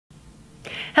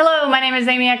Hello, my name is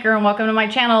Aamyie Ecker and welcome to my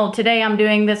channel. Today I'm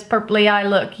doing this purpley eye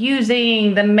look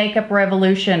using the Makeup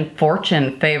Revolution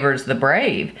Fortune Favors the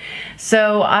Brave.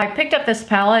 So I picked up this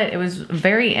palette. It was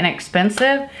very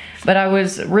inexpensive, but I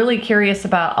was really curious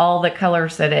about all the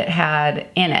colors that it had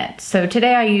in it. So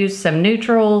today I used some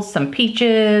neutrals, some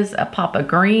peaches, a pop of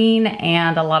green,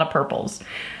 and a lot of purples.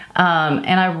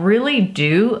 And I really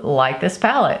do like this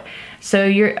palette. So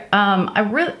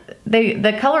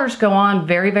the colors go on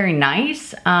very, very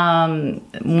nice.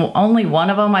 Only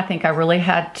one of them I think I really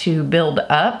had to build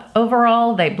up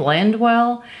overall. They blend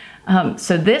well.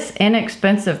 So this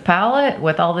inexpensive palette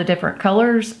with all the different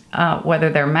colors, whether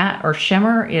they're matte or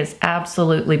shimmer, is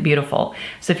absolutely beautiful.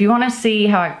 So if you want to see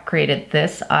how I created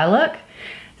this eye look,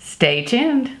 stay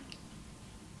tuned.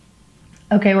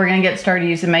 Okay, we're gonna get started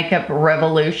using Makeup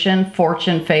Revolution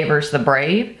Fortune Favors the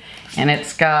Brave. And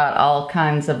it's got all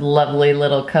kinds of lovely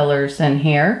little colors in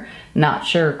here. Not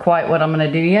sure quite what I'm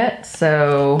gonna do yet,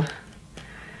 so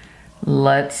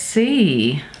let's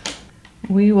see.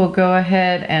 We will go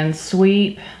ahead and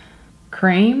sweep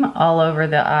cream all over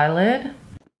the eyelid.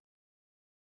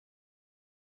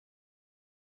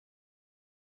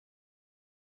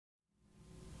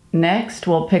 Next,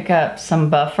 we'll pick up some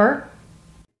buffer.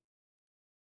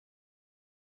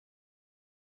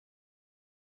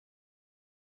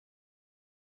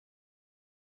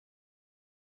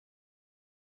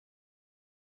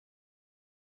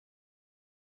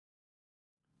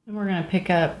 And we're going to pick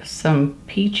up some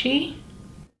peachy.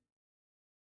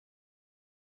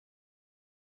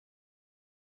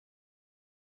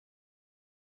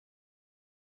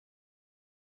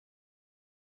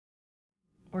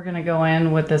 We're going to go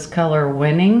in with this color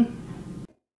Winning.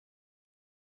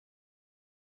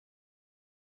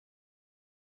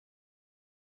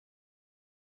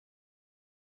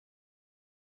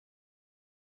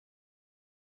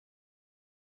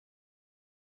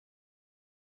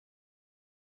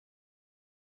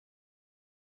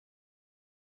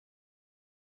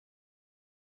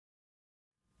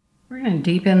 We're going to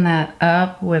deepen that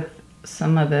up with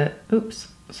some of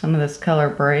this color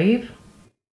Brave.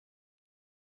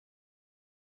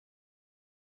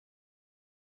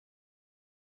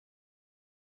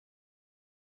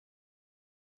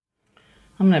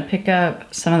 I'm going to pick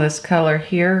up some of this color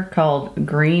here called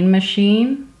Green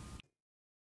Machine.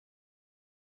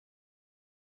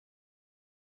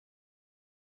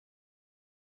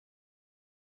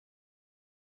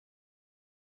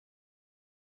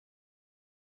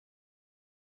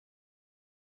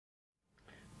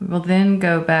 We will then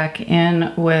go back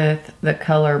in with the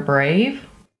color Brave.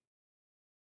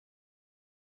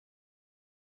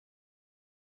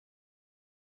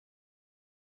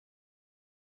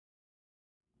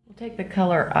 We'll take the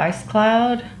color Ice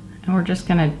Cloud and we're just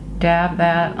going to dab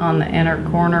that on the inner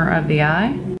corner of the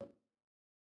eye.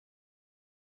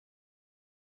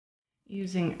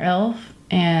 Using e.l.f.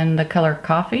 and the color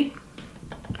Coffee,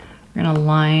 we're going to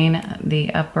line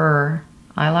the upper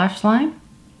eyelash line.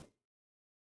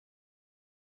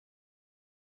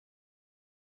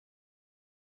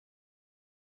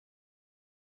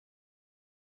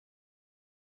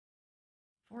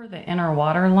 For the inner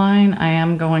waterline, I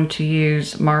am going to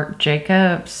use Marc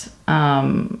Jacobs,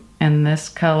 and this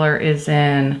color is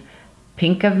in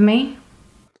Pink of Me.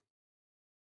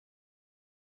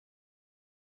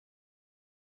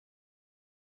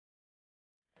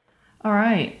 All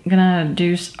right, I'm gonna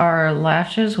do our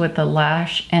lashes with the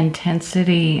Lash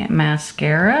Intensity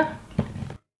Mascara.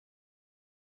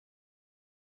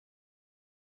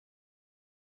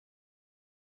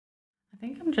 I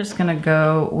think I'm just gonna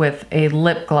go with a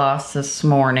lip gloss this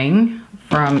morning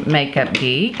from Makeup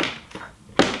Geek.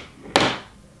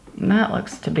 And that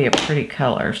looks to be a pretty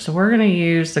color. So we're gonna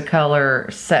use the color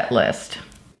Set List.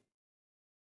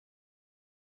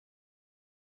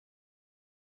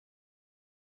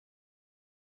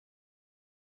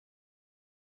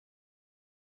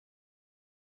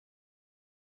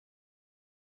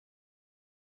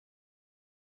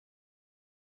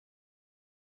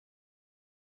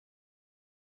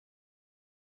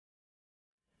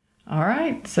 All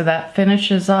right, so that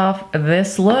finishes off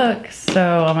this look.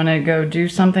 So I'm gonna go do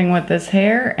something with this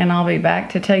hair and I'll be back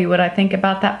to tell you what I think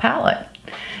about that palette.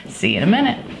 See you in a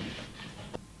minute.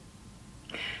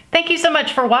 Thank you so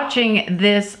much for watching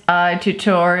this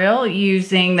tutorial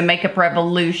using the Makeup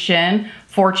Revolution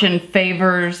Fortune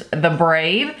Favors the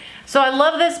Brave. So I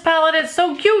love this palette, it's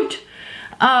so cute.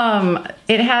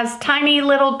 It has tiny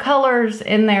little colors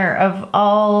in there of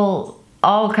all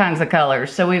kinds of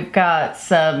colors. So we've got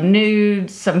some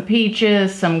nudes, some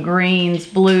peaches, some greens,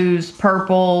 blues,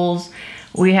 purples.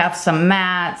 We have some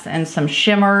mattes and some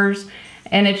shimmers.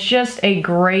 and it's just a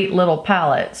great little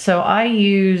palette. So I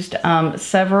used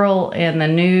several in the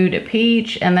nude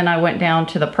peach, and then I went down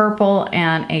to the purple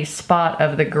and a spot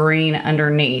of the green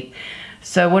underneath.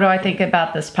 So what do I think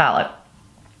about this palette?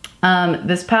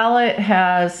 This palette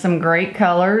has some great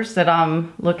colors that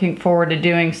I'm looking forward to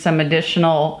doing some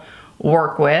additional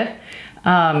work with.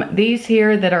 These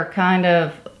here that are kind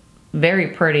of very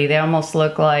pretty, they almost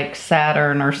look like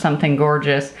Saturn or something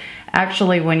gorgeous.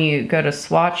 Actually, when you go to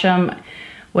swatch them,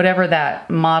 whatever that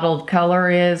mottled color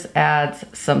is adds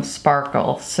some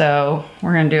sparkle. So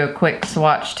we're going to do a quick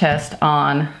swatch test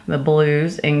on the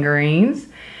blues and greens.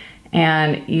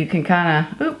 And you can kind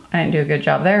of, oop, I didn't do a good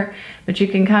job there, but you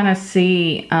can kind of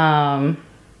see how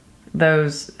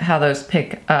those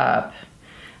pick up.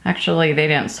 Actually, they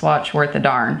didn't swatch worth a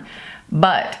darn.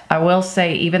 But I will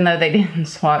say, even though they didn't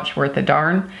swatch worth a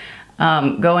darn,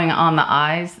 going on the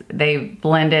eyes, they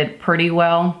blended pretty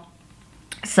well.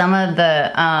 Some of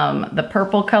the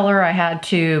purple color I had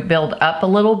to build up a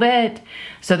little bit.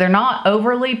 So they're not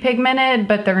overly pigmented,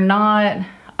 but they're not,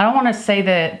 I don't want to say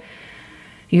that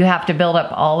you have to build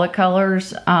up all the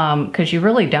colors, because you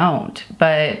really don't.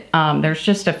 But there's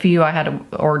just a few I had to,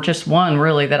 or just one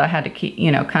really, that I had to keep,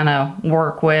 you know, kind of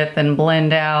work with and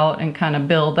blend out and kind of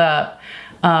build up.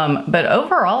 But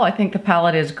overall, I think the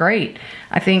palette is great.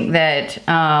 I think that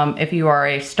if you are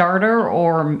a starter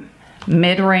or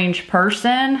mid-range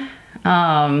person,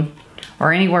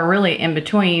 or anywhere really in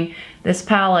between, this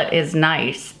palette is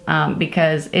nice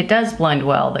because it does blend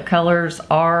well. The colors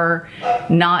are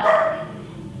not...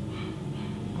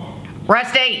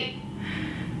 Rusty!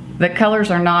 The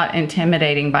colors are not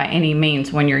intimidating by any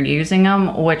means when you're using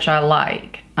them, which I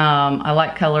like. I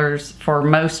like colors for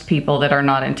most people that are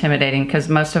not intimidating, because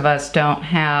most of us don't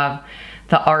have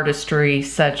the artistry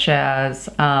such as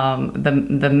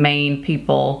the main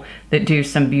people that do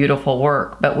some beautiful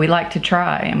work. But we like to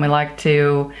try, and we like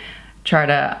to try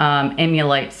to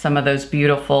emulate some of those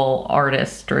beautiful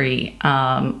artistry,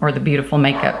 or the beautiful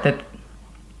makeup that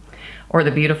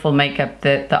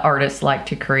the artists like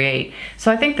to create.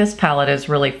 So I think this palette is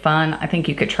really fun. I think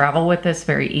you could travel with this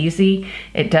very easy.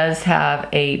 It does have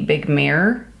a big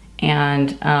mirror,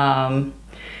 and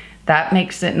that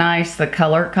makes it nice. The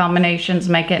color combinations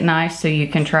make it nice, so you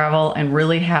can travel and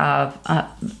really have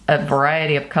a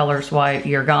variety of colors while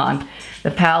you're gone.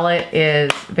 The palette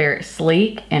is very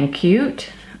sleek and cute,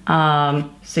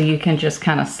 so you can just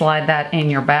kind of slide that in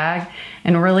your bag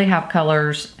and really have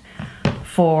colors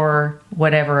for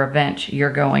whatever event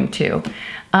you're going to.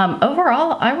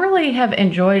 Overall, I really have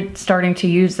enjoyed starting to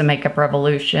use the Makeup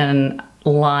Revolution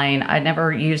line. I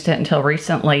never used it until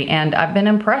recently, and I've been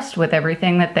impressed with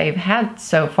everything that they've had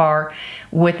so far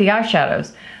with the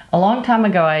eyeshadows. A long time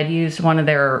ago, I had used one of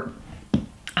their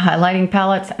highlighting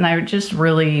palettes, and I just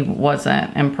really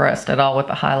wasn't impressed at all with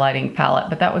the highlighting palette,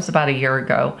 but that was about a year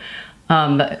ago.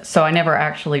 So I never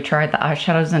actually tried the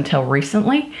eyeshadows until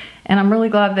recently, and I'm really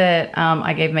glad that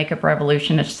I gave Makeup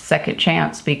Revolution a second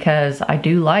chance, because I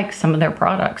do like some of their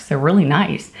products. They're really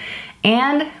nice.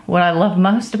 And what I love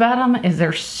most about them is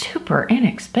they're super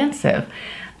inexpensive.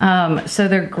 So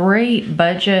they're great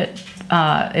budget.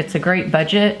 It's a great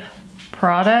budget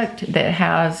product that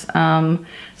has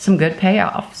some good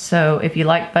payoff. So if you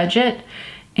like budget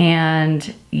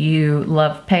and you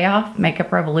love payoff,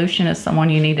 Makeup Revolution is someone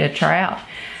you need to try out.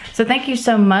 So thank you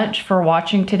so much for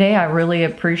watching today. I really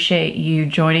appreciate you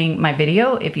joining my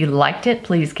video. If you liked it,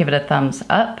 please give it a thumbs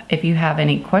up. If you have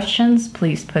any questions,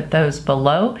 please put those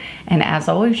below. And as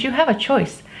always, you have a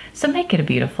choice. So make it a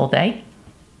beautiful day.